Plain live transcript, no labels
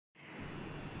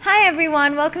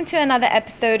everyone, welcome to another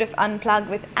episode of Unplug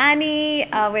with Annie.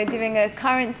 We're doing a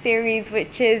current series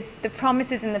which is The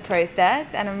Promises in the Process,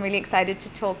 and I'm really excited to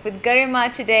talk with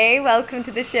Garima today. Welcome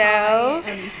to the show.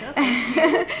 Hi, Alicia. Thank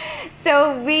you.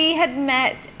 So we had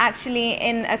met actually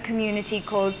in a community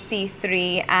called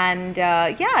C3, and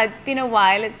it's been a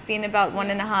while. It's been about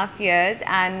 1.5 years,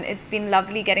 and it's been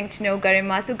lovely getting to know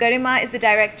Garima. So Garima is the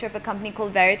director of a company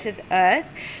called Veritas Earth,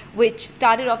 which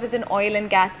started off as an oil and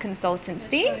gas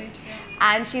consultancy. That's right, yeah.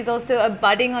 And she's also a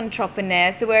budding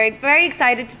entrepreneur. So we're very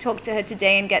excited to talk to her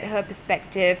today and get her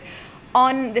perspective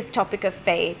on this topic of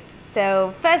faith.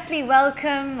 So firstly,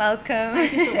 welcome.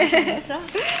 Thank you so much, Alicia.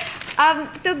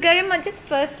 So Garima, just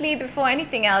firstly, before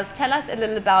anything else, tell us a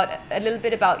little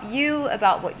bit about you,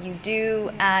 about what you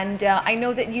do, and I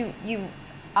know that you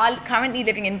are currently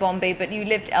living in Bombay, but you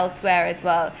lived elsewhere as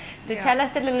well. So Yeah. tell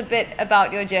us a little bit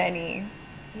about your journey.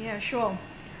 Yeah, sure.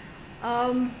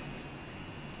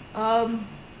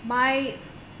 My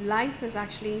life is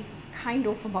actually kind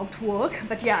of about work,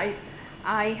 but yeah,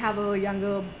 I have a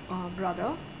younger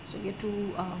brother, so we're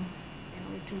two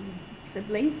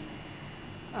siblings.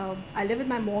 I live with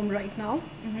my mom right now.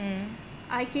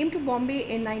 I came to Bombay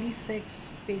in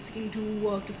 '96 basically to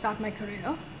work, to start my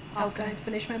career after Okay. I'd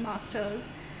finished my master's,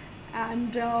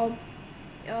 and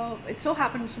it so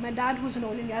happened. So my dad was an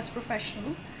oil and gas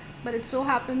professional, but it so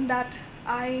happened that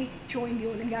I joined the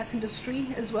oil and gas industry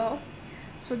as well.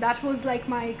 So that was like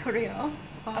my career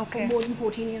for Okay. more than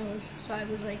 14 years. So I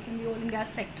was like in the oil and gas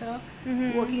sector,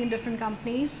 working in different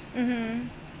companies.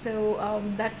 So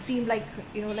that seemed like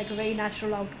like a very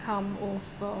natural outcome of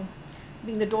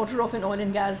being the daughter of an oil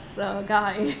and gas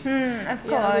guy. Of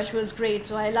Yeah, course. which was great.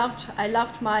 So I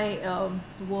loved my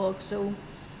work. So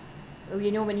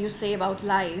when you say about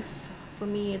life, for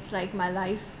me it's like my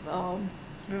life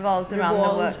Revolves around the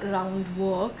revolves work. around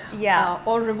work. Yeah.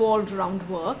 Or revolved around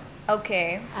work.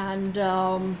 Okay. And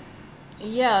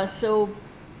so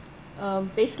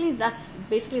basically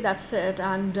that's it.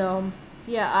 And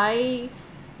I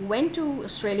went to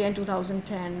Australia in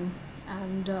 2010,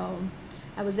 and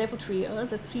I was there for 3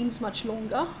 years. It seems much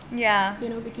longer, Yeah.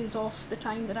 because of the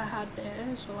time that I had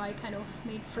there. So I kind of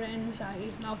made friends.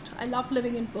 I loved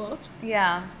living in Perth.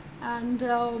 Yeah. And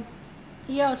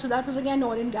so that was again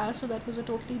oil and gas, so that was a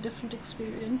totally different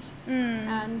experience.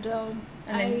 And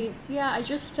then-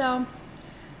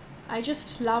 I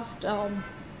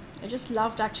just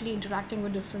loved actually interacting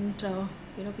with different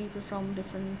people from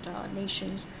different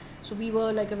nations. So we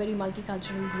were like a very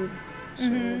multicultural group, so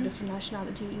different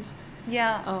nationalities.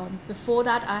 Yeah. Before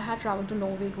that, I had traveled to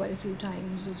Norway quite a few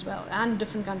times as well, and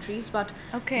different countries. But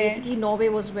Okay. basically, Norway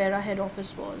was where our head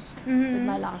office was with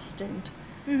my last stint.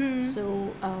 So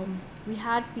we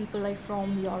had people like from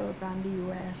Europe and the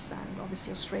US, and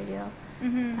obviously Australia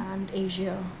and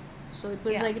Asia. So it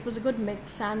was Yeah. it was a good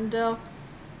mix. And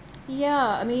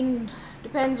I mean,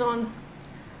 depends on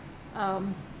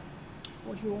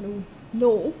what you want to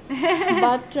know.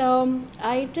 But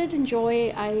I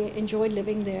enjoyed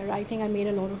living there. I think I made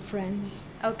a lot of friends.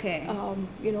 Okay.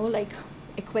 Like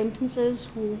acquaintances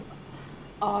who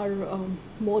are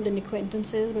more than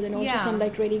acquaintances, but then also Yeah. some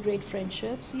like really great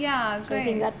friendships. Yeah, So I great.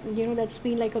 think that that's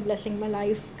been like a blessing in my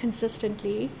life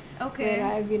consistently. Okay. Where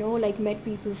I've like met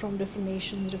people from different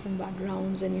nations, different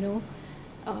backgrounds, and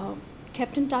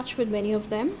kept in touch with many of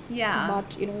them. Yeah.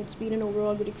 But it's been an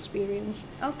overall good experience.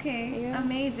 Okay, Yeah.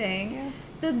 amazing. Yeah.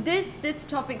 So this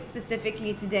topic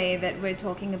specifically today that we're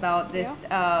talking about, this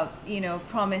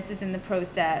promises in the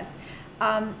process.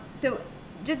 So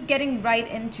just getting right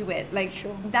into it, like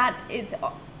Sure. that is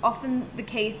often the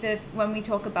case of when we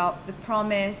talk about the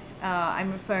promise.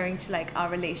 I'm referring to like our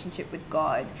relationship with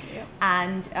God, Yeah.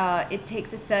 and it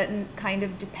takes a certain kind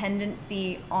of dependency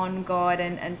on God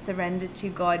and surrender to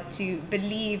God to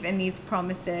believe in these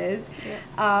promises.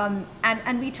 Yeah.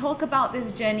 And we talk about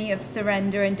this journey of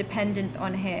surrender and dependence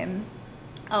on Him,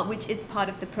 which is part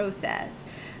of the process.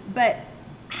 But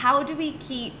how do we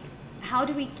keep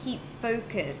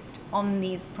focused on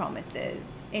these promises,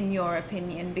 in your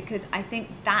opinion? Because I think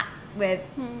that's where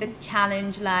the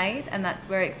challenge lies, and that's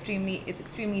where it's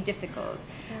extremely difficult.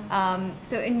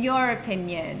 So in your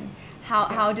opinion,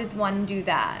 how does one do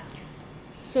that?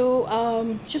 So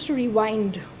just to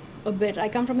rewind a bit, I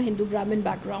come from a Hindu Brahmin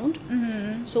background.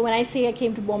 So when I say I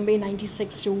came to Bombay in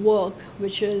 '96 to work,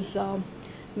 which has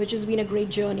been a great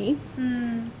journey,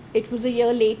 it was a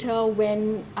year later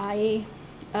when I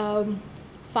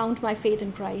found my faith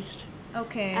in Christ.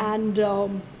 Okay. And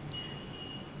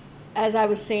as I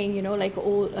was saying, like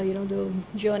all the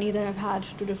journey that I've had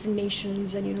to different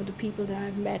nations, and the people that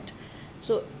I've met.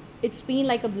 So it's been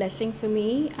like a blessing for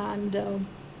me, and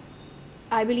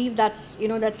I believe that's,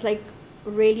 that's like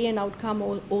really an outcome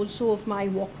also of my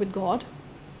walk with God.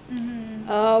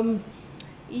 Um,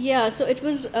 yeah, so it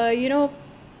was,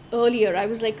 earlier I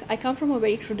was like, I come from a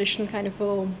very traditional kind of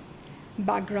a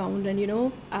background,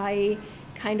 and I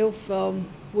kind of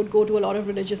would go to a lot of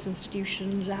religious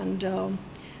institutions, and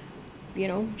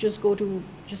just go to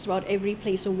just about every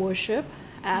place of worship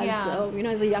as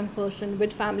Yeah. as a young person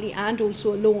with family and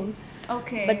also alone. But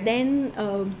Okay. then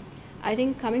I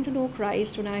think coming to know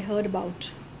Christ, when I heard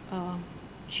about uh,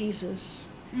 Jesus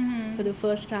for the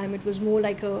first time, it was more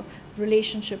like a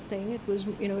relationship thing. It was,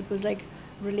 it was like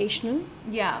relational,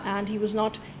 Yeah. and he was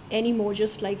not anymore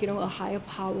just like, a higher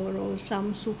power or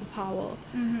some superpower,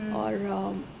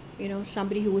 or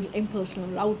somebody who was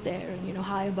impersonal out there and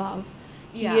high above.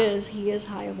 Yeah. He is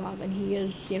high above, and he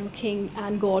is, king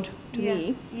and God to Yeah.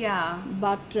 me. Yeah.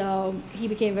 But he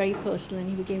became very personal, and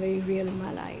he became very real in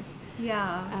my life.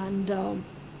 Yeah. And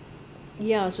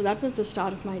yeah, so that was the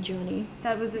start of my journey.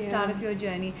 That was the start Yeah. of your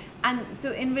journey. And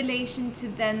so, in relation to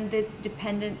then this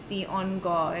dependency on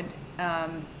God,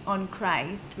 on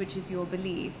Christ, which is your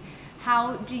belief,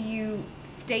 how do you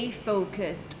stay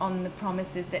focused on the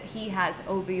promises that He has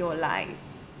over your life?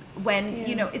 When,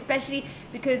 Yeah. especially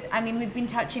because, I mean, we've been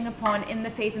touching upon in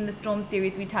the Faith in the Storm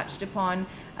series, we touched upon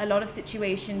a lot of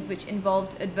situations which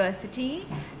involved adversity,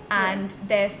 and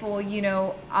therefore,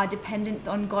 our dependence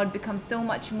on God becomes so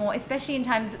much more, especially in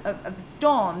times of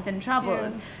storms and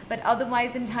troubles. Yeah. But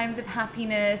otherwise, in times of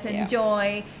happiness and Yeah.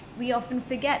 joy, we often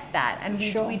forget that, and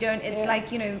we Sure. don't. It's Yeah.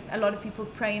 like, a lot of people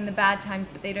pray in the bad times,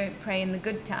 but they don't pray in the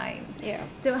good times. Yeah.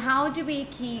 So how do we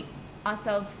keep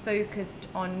ourselves focused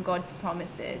on God's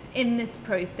promises in this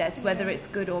process, whether Yeah. it's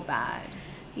good or bad?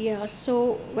 Yeah,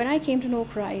 so when I came to know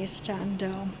Christ, and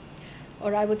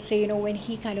or I would say, when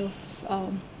he kind of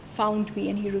found me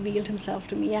and he revealed himself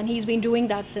to me, and he's been doing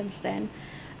that since then.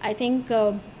 I think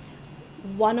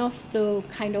one of the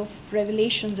kind of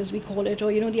revelations, as we call it,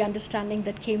 or the understanding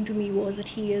that came to me was that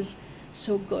he is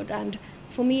so good. And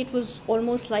for me, it was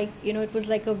almost like, it was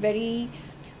like a very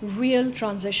real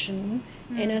transition,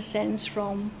 in a sense,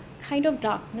 from kind of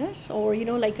darkness, or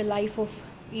like a life of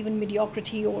even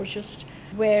mediocrity, or just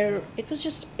where it was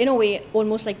just in a way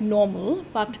almost like normal,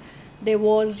 but there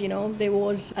was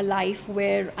a life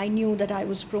where I knew that I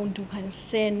was prone to kind of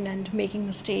sin and making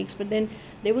mistakes. But then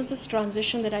there was this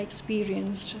transition that I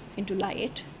experienced into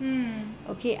light.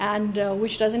 Okay, and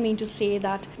which doesn't mean to say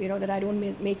that that I don't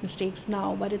make mistakes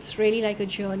now, but it's really like a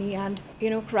journey. And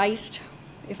Christ,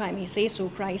 if I may say so,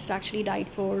 Christ actually died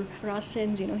for our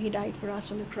sins. He died for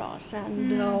us on the cross.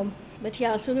 And but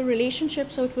yeah, so the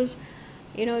relationship, so it was,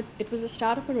 it was the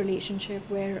start of a relationship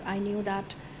where I knew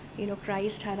that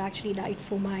Christ had actually died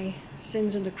for my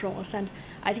sins on the cross. And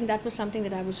I think that was something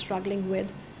that I was struggling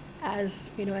with, as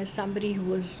as somebody who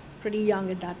was pretty young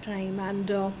at that time. And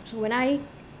so when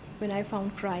I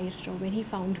found Christ, or when he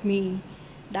found me,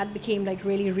 that became like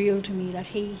really real to me, that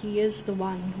he is the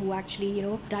one who actually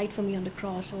died for me on the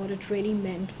cross, or what it really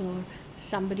meant for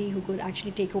somebody who could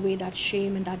actually take away that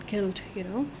shame and that guilt.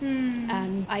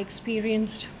 And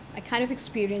I kind of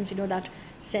experienced that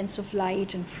sense of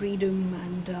light and freedom,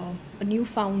 and a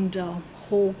newfound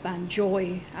hope and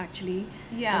joy, actually,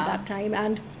 Yeah. at that time.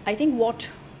 And I think what,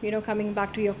 coming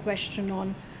back to your question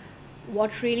on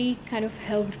what really kind of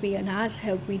helped me and has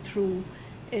helped me through,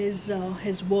 is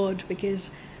his word.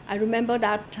 Because I remember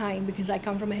that time, because I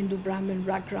come from a Hindu Brahmin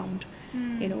background.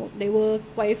 There were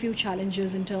quite a few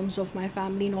challenges in terms of my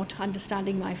family not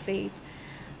understanding my faith.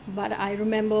 But I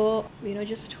remember,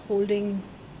 just holding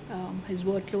his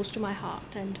word close to my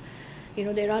heart. And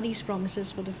there are these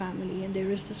promises for the family, and there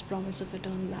is this promise of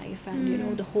eternal life,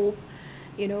 and the hope,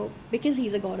 because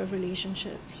he's a God of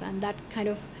relationships. And that kind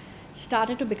of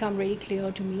started to become really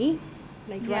clear to me,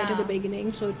 like right at the Yeah.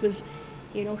 beginning. So it was,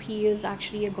 he is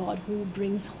actually a God who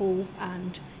brings hope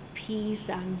and peace,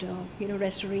 and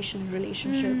restoration in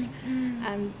relationships.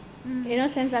 And in a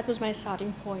sense, that was my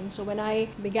starting point. So when I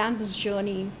began this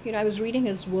journey, I was reading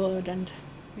his word, and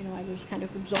I was kind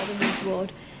of absorbing his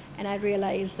word. And I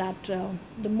realized that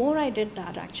the more I did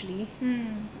that, actually,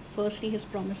 firstly, his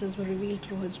promises were revealed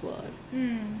through his word.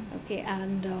 Okay,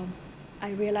 and I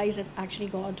realized that actually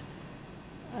God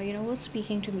was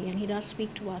speaking to me, and he does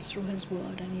speak to us through his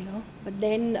word. And but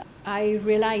then I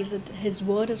realized that his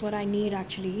word is what I need,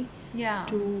 actually, Yeah.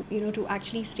 to to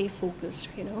actually stay focused,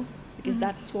 because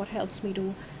that's what helps me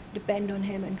to depend on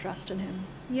him and trust in him.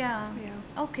 Yeah.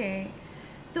 Yeah. Okay.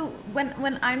 So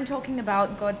when I'm talking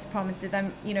about God's promises,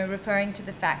 I'm referring to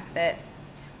the fact that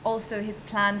also His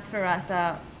plans for us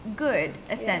are good,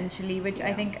 essentially, which I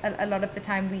Yeah. think a lot of the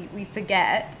time we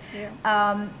forget.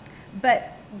 Yeah.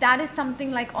 But that is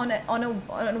something like on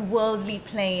a worldly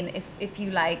plane, if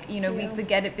you like, we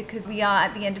forget it because we are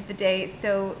at the end of the day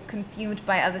so consumed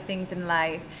by other things in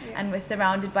life, and we're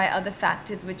surrounded by other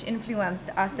factors which influence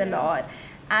us a lot.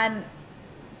 And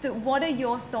so what are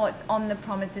your thoughts on the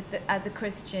promises as a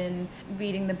Christian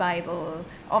reading the Bible?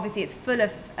 Obviously, it's full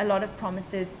of a lot of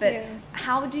promises, but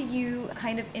how do you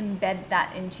kind of embed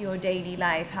that into your daily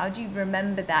life? How do you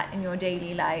remember that in your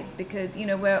daily life? Because,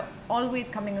 we're always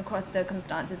coming across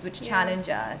circumstances which challenge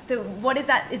us. So what is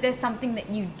that? Is there something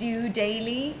that you do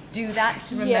daily? Do that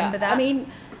to remember that? I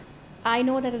mean, I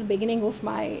know that at the beginning of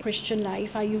my Christian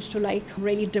life, I used to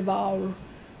really devour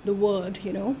the word,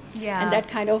 and that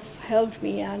kind of helped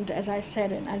me. And as I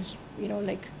said, and as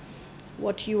like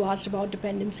what you asked about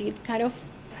dependency, it kind of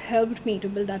helped me to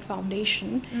build that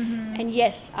foundation. And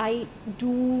yes, I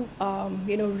do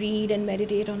read and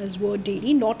meditate on his word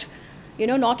daily, not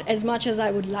as much as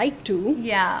I would like to,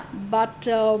 but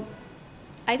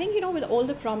I think with all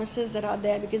the promises that are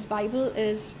there, because Bible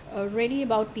is really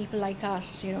about people like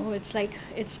us, it's like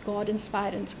it's God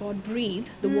inspired and it's God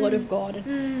breathed, the word of God,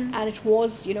 and it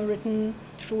was written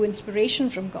through inspiration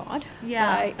from God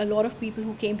by a lot of people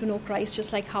who came to know Christ,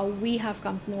 just like how we have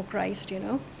come to know Christ,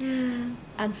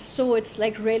 and so it's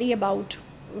like really about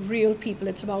real people.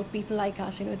 It's about people like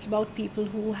us, it's about people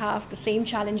who have the same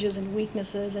challenges and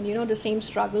weaknesses, and the same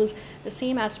struggles, the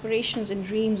same aspirations and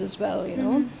dreams as well,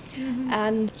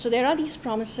 and so there are these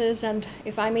promises, and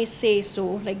if I may say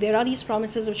so, like there are these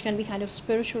promises which can be kind of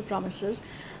spiritual promises,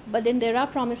 but then there are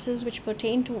promises which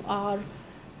pertain to our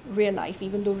real life,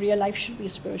 even though real life should be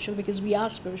spiritual because we are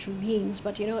spiritual beings,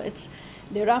 but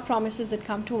there are promises that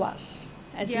come to us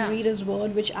as we read his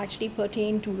word, which actually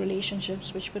pertain to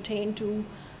relationships, which pertain to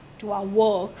our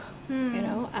work,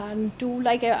 and to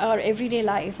like our everyday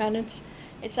life. And it's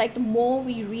like the more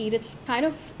we read, it's kind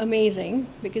of amazing,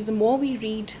 because the more we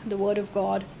read the word of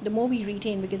God, the more we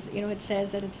retain, because it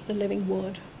says that it's the living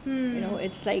word.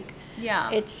 It's like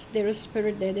there is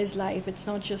spirit there's life. It's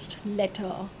not just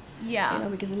letter.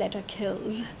 Because the letter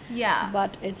kills.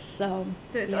 But it's so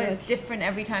it's different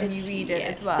every time you read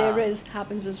it as well. There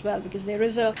happens as well, because there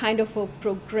is a kind of a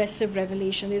progressive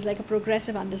revelation. There's like a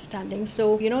progressive understanding.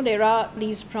 So there are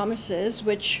these promises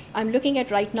which I'm looking at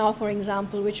right now, for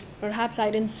example, which perhaps I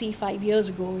didn't see 5 years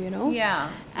ago.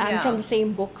 And from the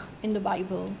same book in the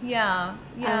Bible.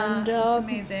 And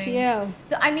amazing.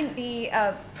 So I mean, the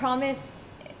promise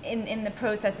in the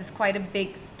process is quite a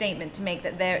big statement to make,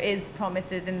 that there is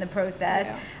promises in the process,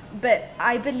 but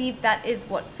I believe that is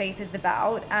what faith is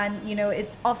about. And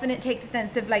it's often, it takes a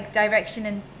sense of like direction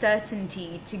and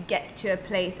certainty to get to a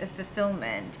place of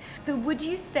fulfillment. So would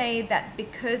you say that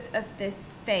because of this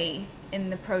faith in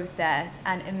the process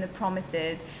and in the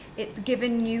promises, it's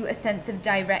given you a sense of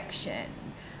direction?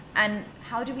 And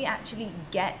how do we actually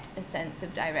get a sense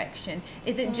of direction?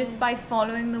 Is it just by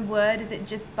following the word? Is it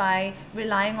just by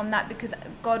relying on that? Because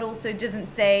God also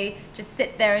doesn't say, just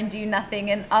sit there and do nothing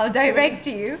and I'll direct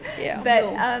you.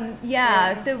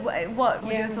 So what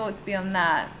would your thoughts be on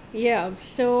that?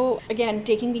 So again,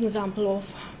 taking the example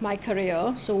of my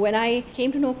career, so when I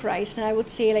came to know Christ, and I would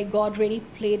say like God really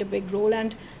played a big role,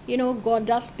 and God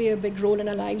does play a big role in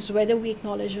our lives, whether we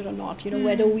acknowledge it or not,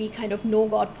 whether we kind of know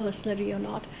God personally or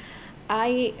not.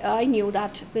 I knew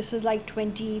that this is like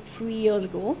 23 years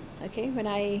ago, when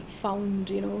I found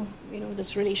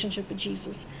this relationship with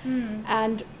Jesus.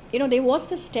 And there was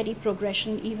this steady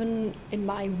progression even in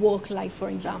my work life, for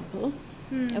example.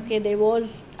 There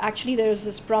was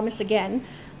this promise again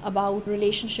about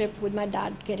relationship with my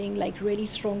dad getting like really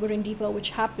stronger and deeper,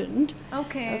 which happened.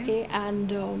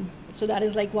 And so that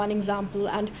is like one example.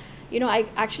 And I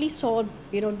actually saw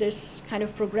this kind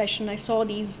of progression. I saw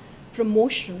these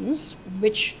promotions,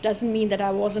 which doesn't mean that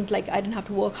I wasn't like, I didn't have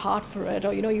to work hard for it,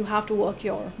 or you have to work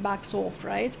your backs off,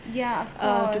 right? Of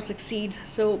course. To succeed.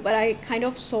 So but I kind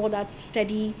of saw that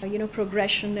steady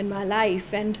progression in my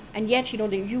life, and yet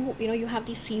you have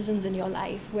these seasons in your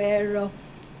life where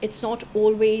it's not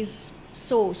always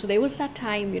so there was that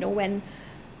time when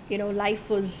life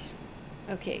was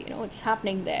it's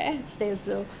happening there, there's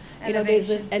the there's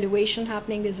an elevation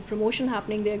happening, there's a promotion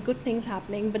happening, there are good things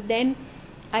happening, but then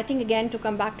I think again to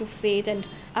come back to faith, and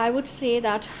I would say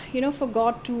that for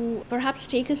God to perhaps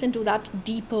take us into that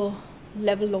deeper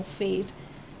level of faith,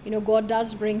 God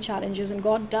does bring challenges and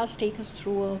God does take us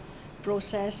through a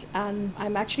process. And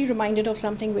I'm actually reminded of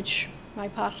something which my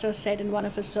pastor said in one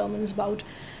of his sermons about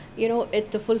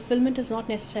the fulfillment is not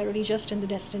necessarily just in the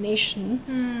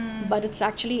destination, but it's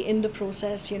actually in the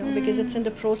process, because it's in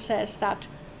the process that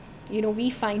we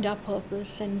find our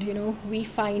purpose, and we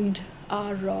find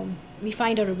we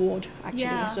find a reward actually.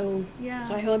 Yeah. So Yeah.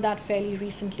 so I heard that fairly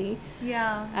recently.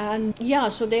 Yeah. And yeah,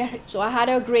 so I had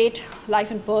a great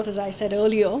life in Perth, as I said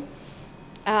earlier,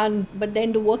 and but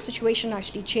then the work situation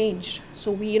actually changed.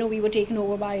 So we were taken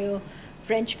over by a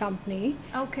French company,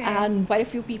 Okay. and quite a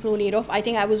few people were laid off. I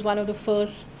think I was one of the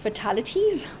first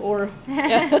fatalities, or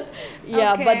yeah,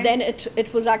 Okay. but then it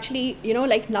was actually,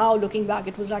 like now looking back,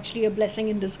 it was actually a blessing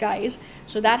in disguise.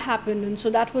 So that happened, and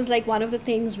so that was like one of the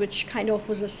things which kind of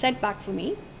was a setback for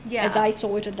me, Yeah. as I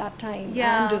saw it at that time.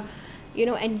 Yeah.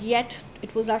 And yet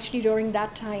it was actually during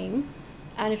that time,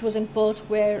 and it was in Perth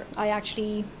where I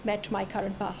actually met my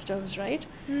current pastors, right?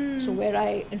 So where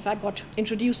I in fact got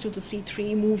introduced to the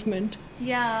C3 movement.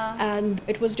 Yeah. And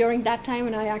it was during that time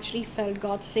when I actually felt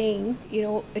God saying,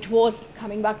 it was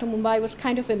coming back to Mumbai was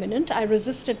kind of imminent. I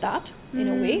resisted that in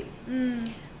a way.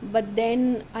 But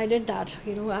then I did that,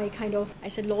 I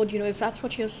said, Lord, if that's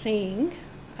what you're saying,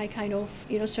 I kind of,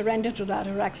 surrender to that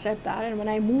or accept that. And when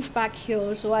I moved back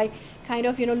here, so I kind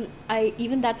of,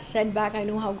 even that setback, I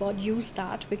know how God used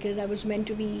that, because I was meant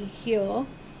to be here.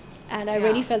 And I Yeah.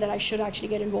 really felt that I should actually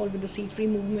get involved with the C3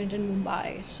 movement in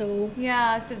Mumbai. So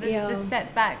Yeah. So the Yeah.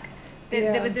 setback,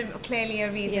 there Yeah. was clearly a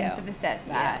reason Yeah. for the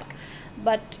setback. Yeah.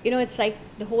 But it's like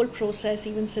the whole process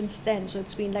even since then, so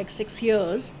it's been like 6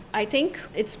 years. I think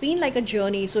it's been like a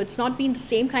journey, so it's not been the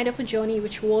same kind of a journey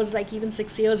which was like even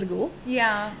 6 years ago.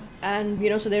 Yeah. And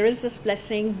so there is this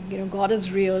blessing. God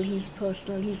is real, he's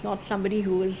personal, he's not somebody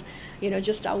who is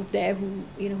just out there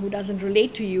who doesn't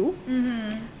relate to you.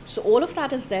 So all of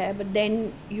that is there, but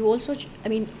then you also,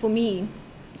 for me,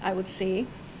 I would say,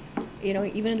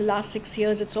 even in the last 6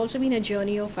 years, it's also been a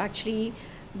journey of actually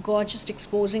God just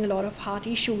exposing a lot of heart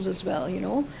issues as well,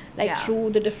 Yeah.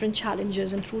 through the different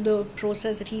challenges and through the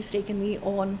process that he's taken me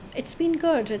on. It's been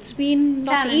good. It's been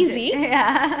not Challenging. easy.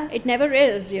 Yeah. It never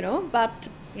is, but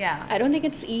Yeah. I don't think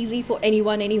it's easy for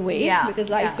anyone anyway, Yeah, because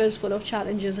life yeah. is full of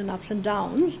challenges and ups and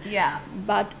downs. Yeah.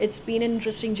 But it's been an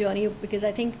interesting journey, because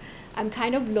I think I'm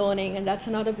kind of learning, and that's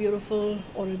another beautiful,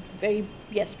 or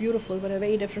beautiful, but a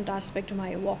very different aspect to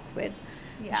my walk with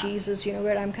Yeah. Jesus,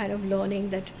 where I'm kind of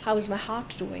learning that how is my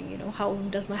heart doing, how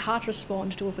does my heart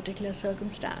respond to a particular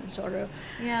circumstance or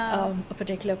Yeah. a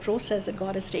particular process that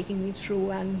God is taking me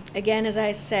through. And again, as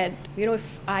I said,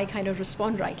 if I kind of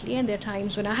respond rightly, and there are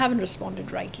times when I haven't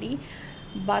responded rightly,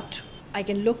 but I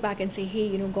can look back and say,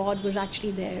 hey, God was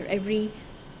actually there every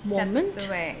Step of moment, the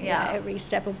way, yeah. every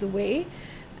step of the way,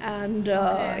 and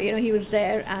Okay. he was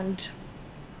there, and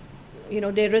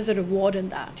there is a reward in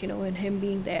that, in him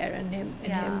being there, and him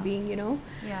Yeah. being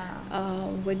Yeah.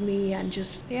 with me, and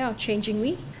just changing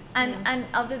me. And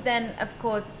other than, of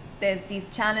course, there's these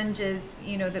challenges,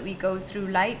 that we go through,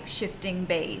 like shifting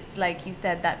base, like you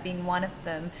said, that being one of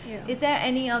them. Yeah. Is there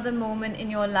any other moment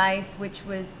in your life which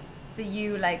was for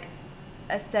you like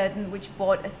which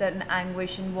brought a certain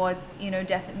anguish and was,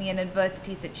 definitely an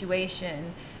adversity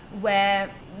situation, where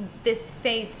this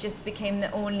faith just became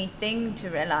the only thing to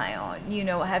rely on?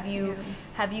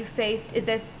 Have you faced, is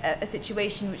there a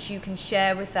situation which you can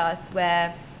share with us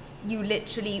where you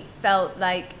literally felt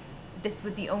like this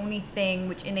was the only thing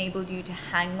which enabled you to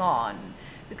hang on?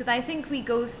 Because I think we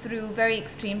go through very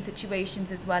extreme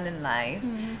situations as well in life,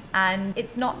 and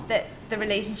it's not that the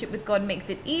relationship with God makes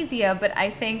it easier, but I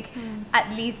think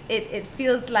at least it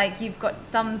feels like you've got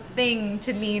something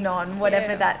to lean on,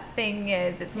 whatever Yeah. that thing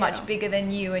is. It's much Yeah. bigger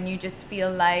than you, and you just feel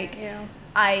like,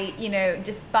 I,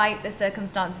 despite the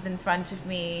circumstances in front of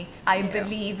me, I Yeah.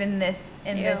 believe in this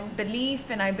Yeah. belief,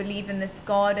 and I believe in this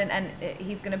God, and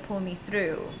he's going to pull me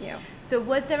through. Yeah. So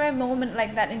was there a moment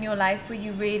like that in your life where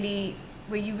you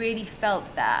really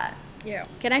felt that? Yeah.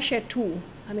 Can I share two?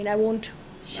 I won't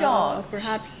Sure.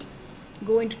 perhaps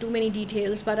go into too many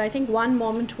details, but I think one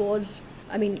moment was,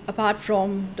 apart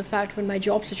from the fact when my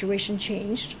job situation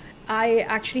changed, I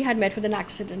actually had met with an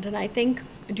accident, and I think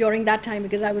during that time,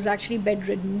 because I was actually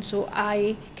bedridden, so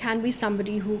I can be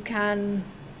somebody who can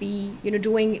be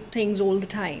doing things all the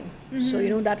time.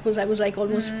 So that was, I was like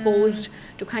almost forced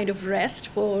to kind of rest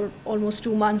for almost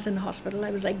 2 months in hospital.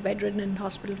 I was like bedridden in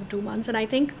hospital for 2 months, and I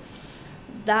think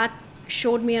that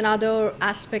showed me another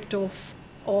aspect of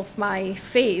my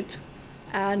faith.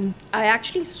 And I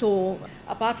actually saw,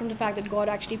 apart from the fact that God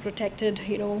actually protected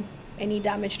any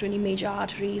damage to any major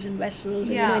arteries and vessels,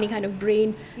 and Yeah. any kind of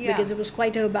brain, Yeah. because it was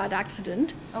quite a bad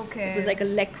accident. Okay. It was like a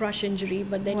leg crush injury,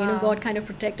 but then Wow. God kind of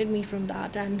protected me from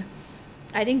that. And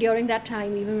I think during that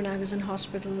time, even when I was in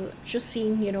hospital, just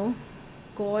seeing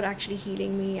God actually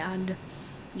healing me, and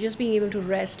just being able to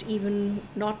rest, even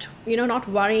not, not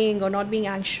worrying or not being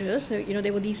anxious. So,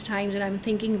 there were these times when I'm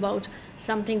thinking about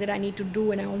something that I need to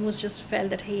do, and I almost just felt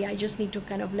that, hey, I just need to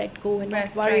kind of let go and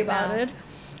Rest not worry right about now. it.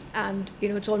 And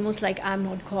it's almost like I'm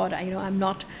not God. I'm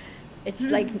not. It's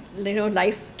like,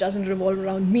 life doesn't revolve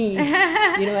around me,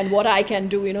 and what I can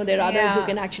do. There are others who Yeah.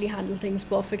 can actually handle things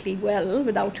perfectly well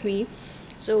without me.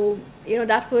 So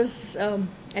that was an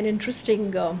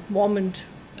interesting moment,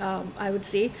 I would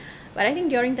say. But I think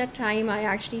during that time, I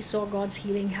actually saw God's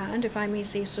healing hand, if I may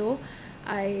say so.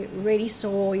 I really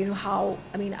saw, how,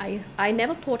 I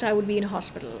never thought I would be in a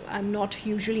hospital. I'm not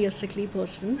usually a sickly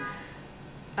person.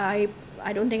 I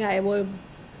I don't think I ever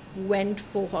went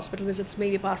for hospital visits,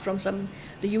 maybe apart from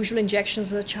the usual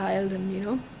injections as a child,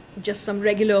 and just some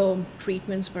regular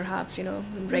treatments, perhaps,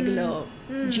 regular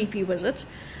GP visits.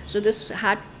 So this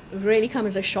had really come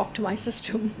as a shock to my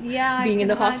system. Yeah, I Being in can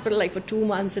the imagine. hospital like for 2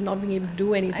 months and not being able to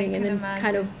do anything, and can then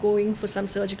kind of imagine. going for some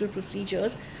surgical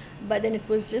procedures. But then it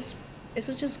was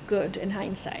just good in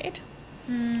hindsight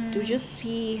to just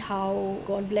see how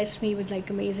God blessed me with like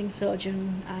amazing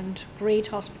surgeon and great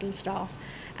hospital staff,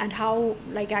 and how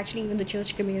like actually even the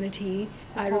church community,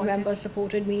 I Supported. remember,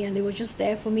 supported me, and they were just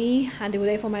there for me, and they were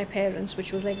there for my parents,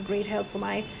 which was like a great help for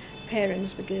my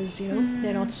parents, because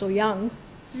they're not so young.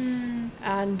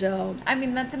 And I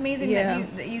mean, that's amazing Yeah.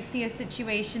 that you see a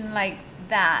situation like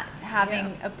that having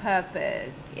Yeah. a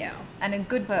purpose yeah and a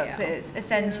good purpose.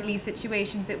 Essentially,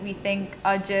 situations that we think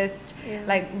are just Yeah.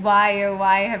 like,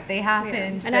 why have they yeah.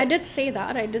 happened? And But I did say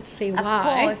that, I did say of why,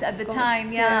 course, at the of course.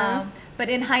 time, yeah. But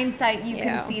in hindsight, you Yeah.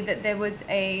 can see that there was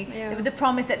Yeah. a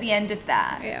promise at the end of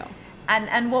that. Yeah.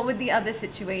 And what would the other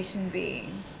situation be?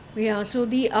 Yeah, so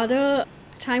the other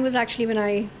time was actually when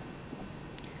I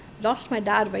lost my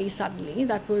dad very suddenly.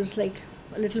 That was like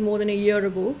a little more than a year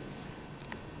ago.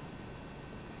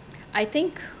 I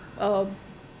think,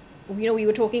 we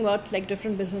were talking about like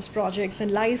different business projects,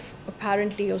 and life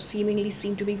apparently or seemingly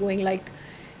seemed to be going like,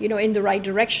 in the right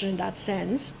direction in that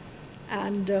sense.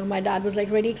 And my dad was like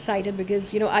really excited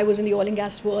because, I was in the oil and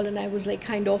gas world, and I was like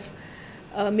kind of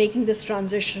making this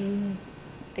transition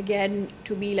again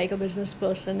to be like a business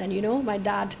person. And, my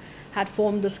dad had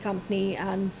formed this company,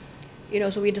 and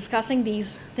so we're discussing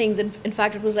these things. And in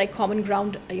fact, it was like common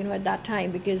ground, at that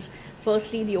time, because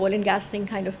firstly the oil and gas thing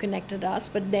kind of connected us,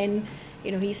 but then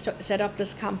he set up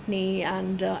this company,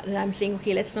 and I'm saying,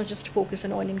 okay, let's not just focus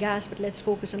on oil and gas, but let's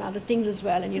focus on other things as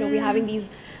well. And we're having these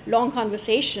long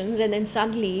conversations, and then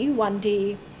suddenly one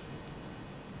day,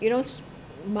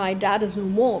 my dad is no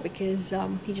more, because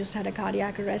he just had a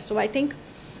cardiac arrest. So I think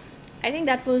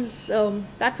that was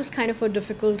kind of a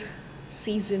difficult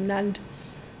season. And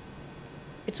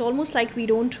it's almost like we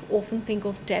don't often think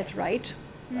of death, right?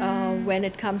 When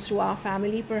it comes to our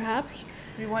family, perhaps.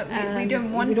 We don't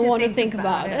And want we don't to want think to think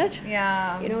about it.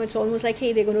 Yeah. It's almost like,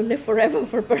 hey, they're going to live forever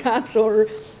for perhaps. Or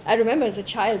I remember as a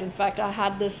child, in fact, I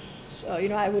had this,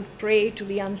 I would pray to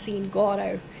the unseen God.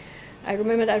 I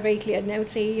remember that very clearly. And I would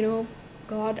say,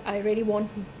 God, I really want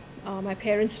my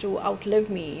parents to outlive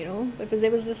me, But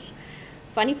there was this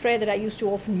funny prayer that I used to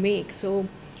often make. So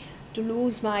to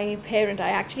lose my parent, I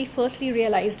actually firstly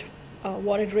realized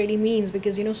what it really means,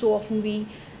 because so often we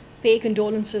pay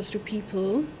condolences to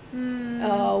people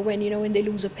when they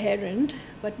lose a parent,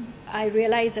 but I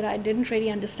realized that I didn't really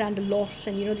understand the loss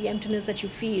and the emptiness that you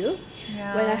feel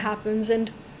Yeah. when that happens.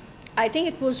 And I think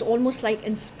it was almost like,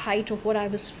 in spite of what I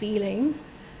was feeling,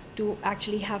 to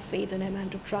actually have faith in him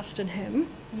and to trust in him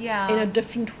Yeah. in a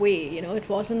different way.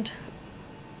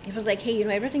 It was like, hey,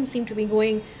 everything seemed to be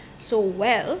going so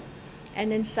well, and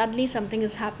then suddenly something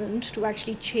has happened to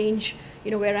actually change,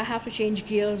 where I have to change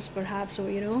gears, perhaps, or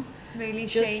Really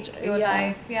just shape your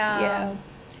life. Yeah.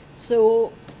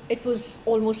 So it was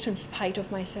almost in spite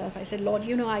of myself. I said, Lord,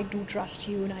 I do trust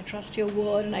you, and I trust your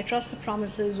word, and I trust the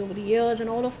promises over the years and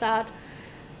all of that.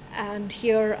 And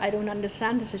here I don't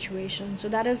understand the situation. So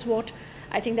that is what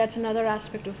I think, that's another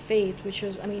aspect of faith, which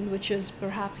is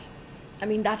perhaps,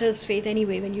 that is faith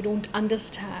anyway, when you don't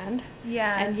understand,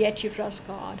 Yeah. and yet you trust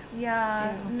God.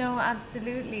 Yeah, Yeah. no,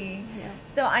 absolutely. Yeah.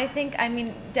 So I think,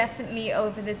 definitely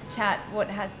over this chat, what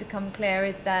has become clear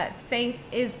is that faith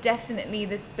is definitely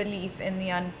this belief in the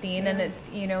unseen, and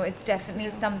Yeah. it's definitely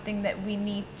Yeah. something that we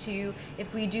need to,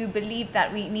 if we do believe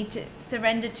that, we need to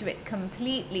surrender to it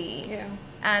completely. Yeah.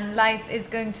 And life is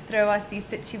going to throw us these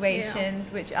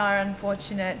situations which are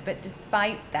unfortunate, but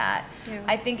despite that, Yeah.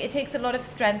 I think it takes a lot of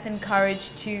strength and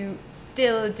courage to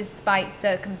still, despite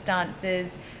circumstances,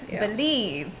 Yeah.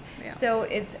 believe. Yeah. So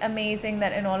it's amazing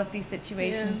that in all of these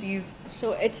situations Yeah. you've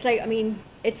So it's like,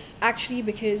 it's actually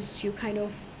because you kind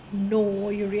of know,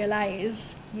 you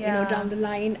realize, Yeah. down the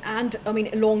line, and I mean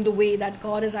along the way, that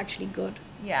God is actually good.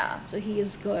 Yeah. So He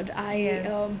is good.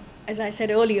 Yes. As I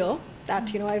said earlier,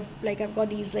 that I've got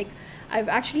these, like, I've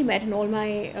actually met in all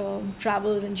my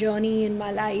travels and journey in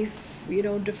my life,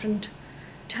 different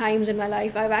times in my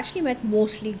life, I've actually met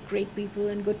mostly great people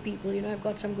and good people. I've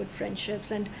got some good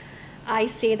friendships, and I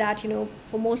say that,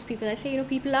 for most people, I say,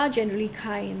 people are generally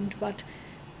kind, but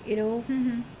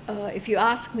if you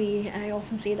ask me, and I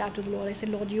often say that to the Lord, I say,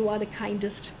 Lord, you are the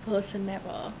kindest person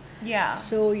ever. Yeah.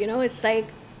 So, it's like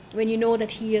when you know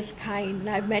that He is kind, and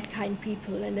I've met kind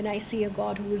people, and then I see a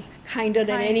God who is kinder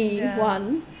than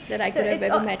anyone that I could have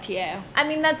ever met. Yeah. I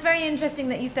mean, that's very interesting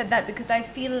that you said that, because I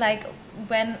feel like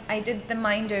when I did the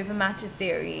Mind Over Matter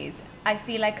series, I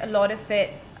feel like a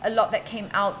lot that came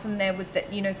out from there was that,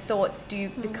 thoughts do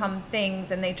become things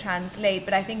and they translate.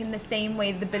 But I think in the same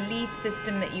way, the belief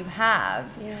system that you have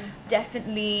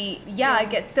definitely, it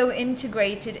gets so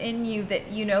integrated in you that,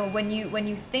 when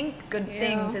you think good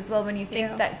things as well, when you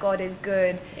think that God is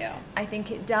good, I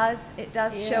think it does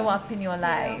show up in your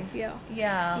life.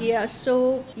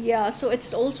 So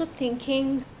it's also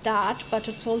thinking that, but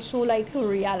it's also like a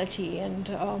reality, and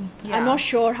I'm not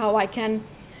sure how I can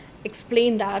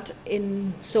explain that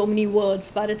in so many words,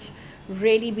 but it's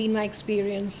really been my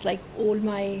experience, like all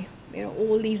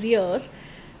all these years,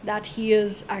 that He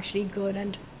is actually good.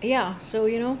 And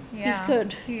He's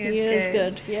good. He is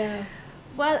good.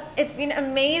 Well, it's been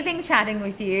amazing chatting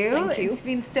with you. Thank you. It's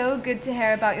been so good to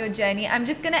hear about your journey. I'm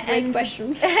just going to end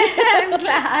questions. I'm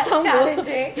glad.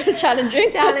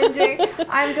 Challenging.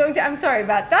 I'm sorry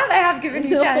about that. I have given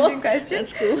you challenging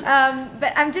questions. That's cool.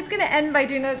 But I'm just going to end by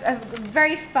doing a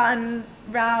very fun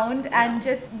round. And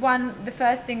the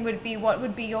first thing would be, what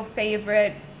would be your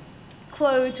favorite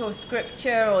quote or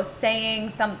scripture or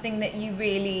saying, something that you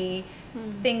really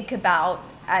think about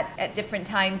at different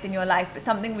times in your life, but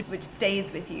something which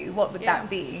stays with you? What would that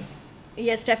be?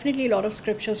 Yes, definitely a lot of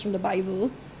scriptures from the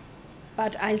Bible,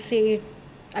 but I'll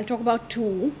talk about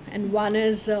two. And one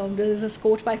is, there's this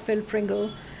quote by Phil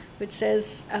Pringle which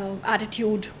says,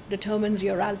 attitude determines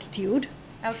your altitude.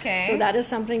 Okay. So that is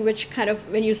something which kind of,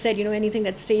 when you said, anything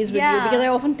that stays with you, because I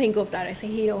often think of that. I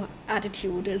say,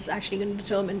 attitude is actually going to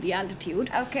determine the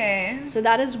altitude. Okay. So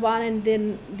that is one. And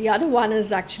then the other one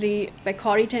is actually by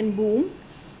Corrie ten Boom.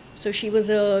 So she was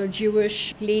a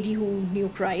Jewish lady who knew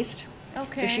Christ.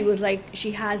 Okay. So she was like,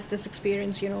 she has this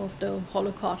experience, of the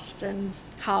Holocaust, and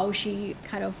how she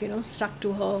kind of, stuck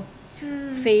to her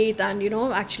faith, and,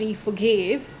 actually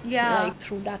forgave, like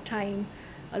through that time,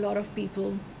 a lot of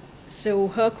people. So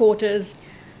her quote is,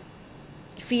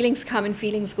 feelings come and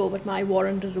feelings go, but my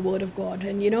warrant is the word of God.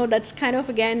 And, that's kind of,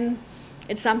 again,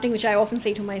 it's something which I often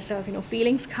say to myself,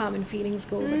 feelings come and feelings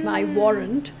go, but my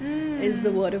warrant is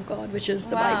the word of God, which is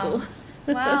the Bible.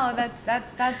 Wow,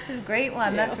 that's a great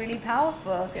one. That's really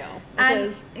powerful. It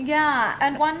is. Yeah,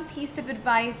 and one piece of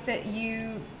advice that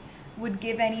you would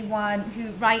give anyone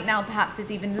who right now perhaps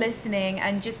is even listening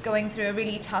and just going through a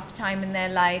really tough time in their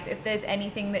life, if there's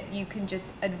anything that you can just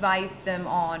advise them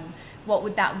on, what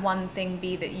would that one thing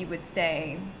be that you would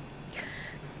say?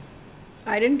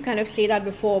 I didn't kind of say that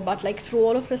before, but like through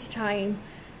all of this time,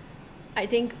 I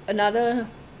think another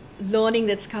learning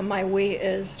that's come my way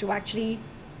is to actually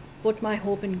put my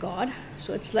hope in God.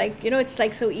 So it's like, it's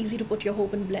like so easy to put your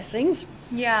hope in blessings.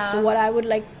 Yeah. So what I would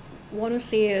want to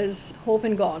say is hope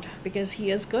in God, because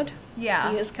He is good.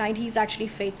 Yeah. He is kind. He's actually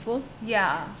faithful.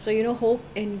 Yeah. So, hope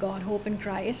in God, hope in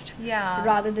Christ. Yeah.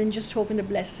 Rather than just hope in the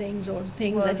blessings or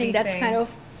things. Worldly I think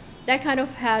that kind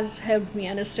of has helped me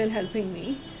and is still helping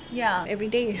me. Yeah. Every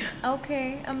day.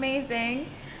 Okay, amazing.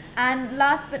 And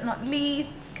last but not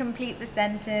least, complete the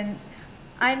sentence.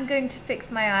 I'm going to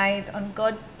fix my eyes on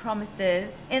God's promises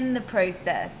in the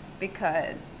process,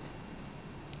 because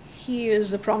He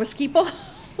is a promise keeper.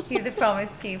 He's a promise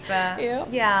keeper.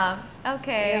 Yeah.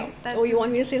 Okay. Yeah. You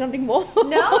want me to say something more? No.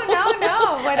 Whatever.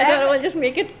 I don't know. I'll just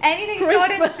make it anything crisp.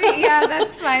 Short and sweet. Yeah,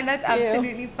 that's fine. That's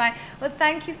absolutely fine. Well,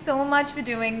 thank you so much for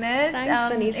doing this.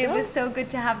 Thanks, Anisa. It was so good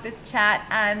to have this chat,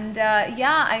 and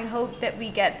I hope that we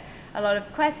get a lot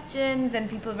of questions and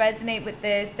people resonate with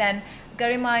this. And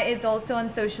Garima is also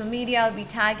on social media. I'll be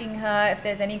tagging her. If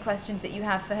there's any questions that you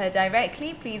have for her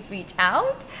directly, please reach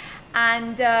out.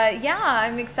 And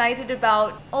I'm excited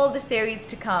about all the series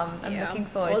to come. I'm looking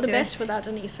forward to it. All the best for that,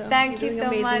 Anisa. Thank you so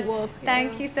much. Amazing work.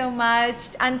 Thank you so much.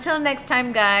 Until next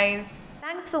time, guys.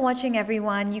 Thanks for watching,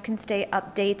 everyone. You can stay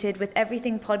updated with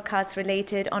everything podcast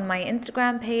related on my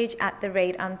Instagram page at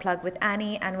 @Unplug with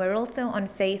Annie, and we're also on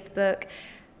Facebook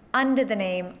under the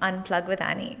name Unplug with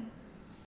Annie.